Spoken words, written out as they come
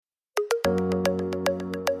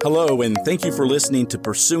Hello, and thank you for listening to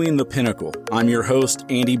Pursuing the Pinnacle. I'm your host,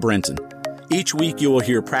 Andy Brenton. Each week you will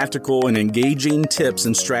hear practical and engaging tips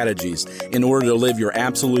and strategies in order to live your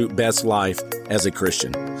absolute best life as a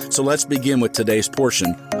Christian. So let's begin with today's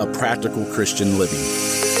portion of Practical Christian Living.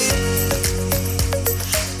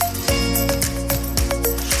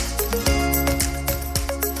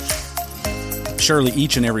 Surely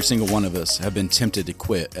each and every single one of us have been tempted to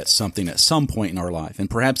quit at something at some point in our life, and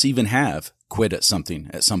perhaps even have quit at something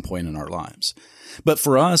at some point in our lives. But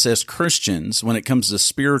for us as Christians, when it comes to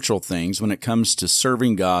spiritual things, when it comes to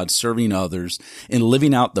serving God, serving others, and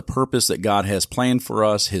living out the purpose that God has planned for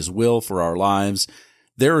us, His will for our lives,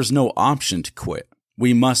 there is no option to quit.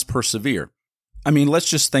 We must persevere. I mean, let's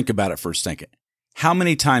just think about it for a second. How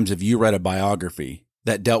many times have you read a biography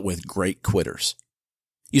that dealt with great quitters?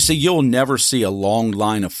 You see, you'll never see a long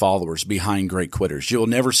line of followers behind great quitters. You'll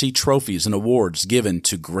never see trophies and awards given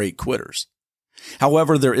to great quitters.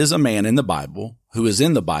 However, there is a man in the Bible who is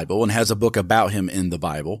in the Bible and has a book about him in the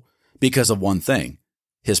Bible because of one thing,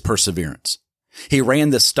 his perseverance. He ran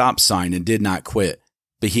the stop sign and did not quit,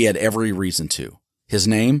 but he had every reason to. His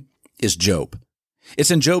name is Job. It's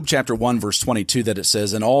in Job chapter 1, verse 22 that it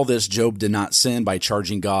says, "In all this Job did not sin by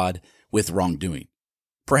charging God with wrongdoing."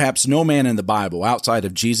 Perhaps no man in the Bible outside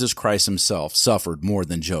of Jesus Christ himself suffered more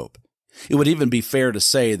than Job. It would even be fair to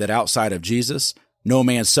say that outside of Jesus, no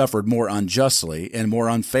man suffered more unjustly and more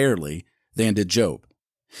unfairly than did Job.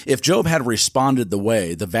 If Job had responded the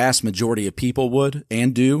way the vast majority of people would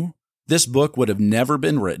and do, this book would have never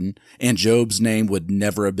been written and Job's name would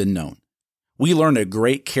never have been known. We learn a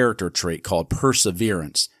great character trait called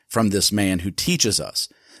perseverance from this man who teaches us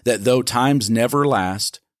that though times never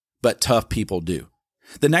last, but tough people do.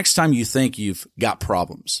 The next time you think you've got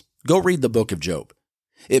problems, go read the book of Job.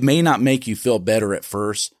 It may not make you feel better at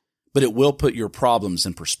first, but it will put your problems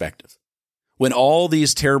in perspective. When all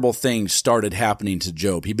these terrible things started happening to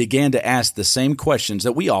Job, he began to ask the same questions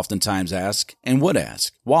that we oftentimes ask and would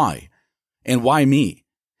ask. Why? And why me?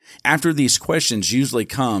 After these questions usually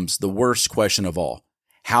comes the worst question of all.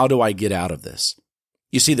 How do I get out of this?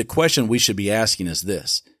 You see, the question we should be asking is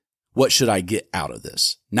this. What should I get out of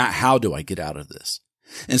this? Not how do I get out of this?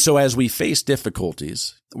 And so as we face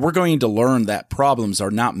difficulties, we're going to learn that problems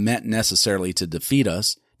are not meant necessarily to defeat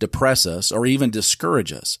us, depress us, or even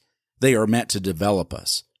discourage us. They are meant to develop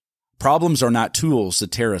us. Problems are not tools to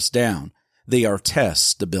tear us down. They are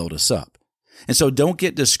tests to build us up. And so don't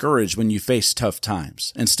get discouraged when you face tough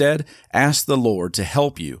times. Instead, ask the Lord to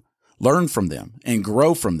help you, learn from them, and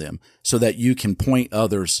grow from them so that you can point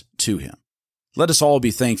others to Him. Let us all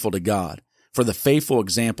be thankful to God for the faithful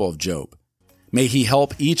example of Job. May He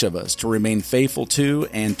help each of us to remain faithful to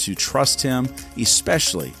and to trust Him,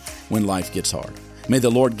 especially when life gets hard. May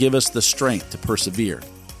the Lord give us the strength to persevere,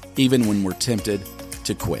 even when we're tempted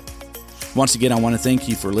to quit. Once again, I want to thank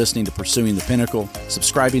you for listening to Pursuing the Pinnacle,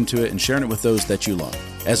 subscribing to it, and sharing it with those that you love.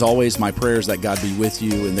 As always, my prayer is that God be with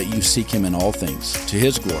you and that you seek Him in all things, to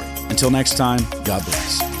His glory. Until next time, God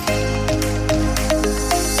bless.